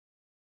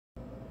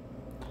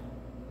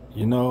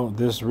You know,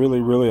 this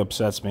really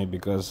upsets me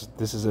because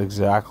this is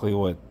exactly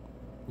what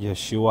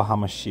Yeshua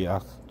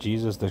HaMashiach,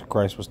 Jesus the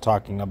Christ, was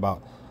talking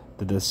about,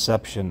 the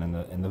deception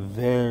in the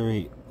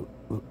very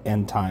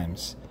end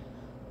times.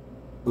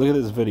 Look at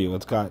this video.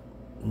 It's got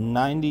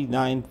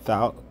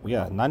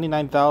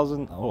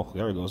 99,000, oh,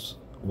 there it goes.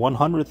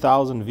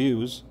 100,000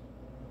 views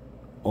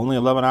only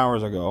 11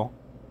 hours ago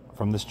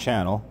from this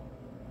channel.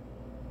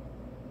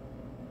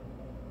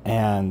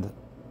 And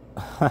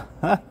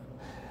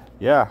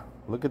yeah,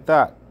 look at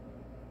that.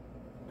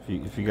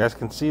 If you guys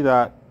can see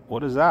that,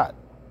 what is that?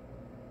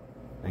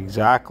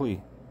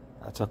 Exactly.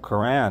 That's a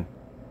Quran.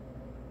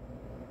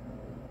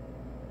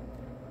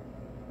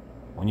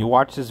 When you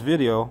watch this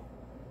video,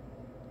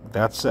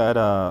 that's at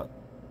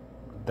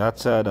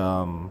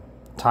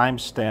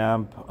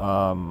timestamp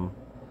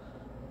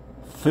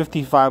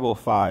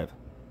 5505.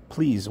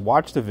 Please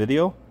watch the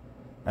video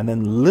and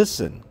then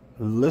listen,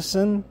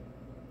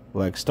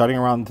 like starting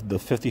around the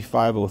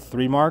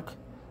 5503 mark.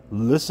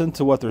 Listen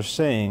to what they're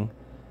saying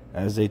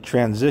as they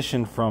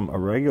transition from a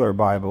regular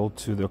Bible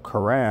to the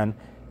Quran,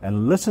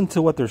 and listen to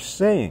what they're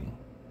saying,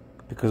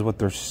 because what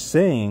they're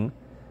saying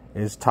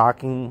is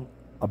talking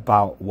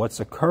about what's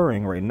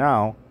occurring right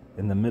now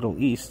in the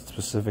Middle East,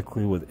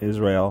 specifically with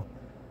Israel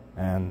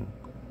and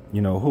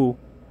you know who,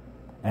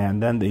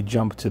 and then they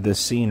jump to this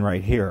scene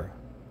right here.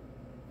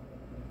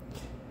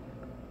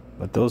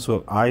 But those who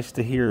have eyes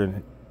to hear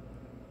and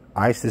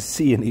eyes to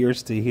see and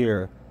ears to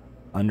hear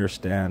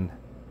understand.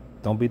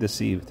 Don't be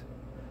deceived.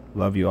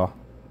 Love you all.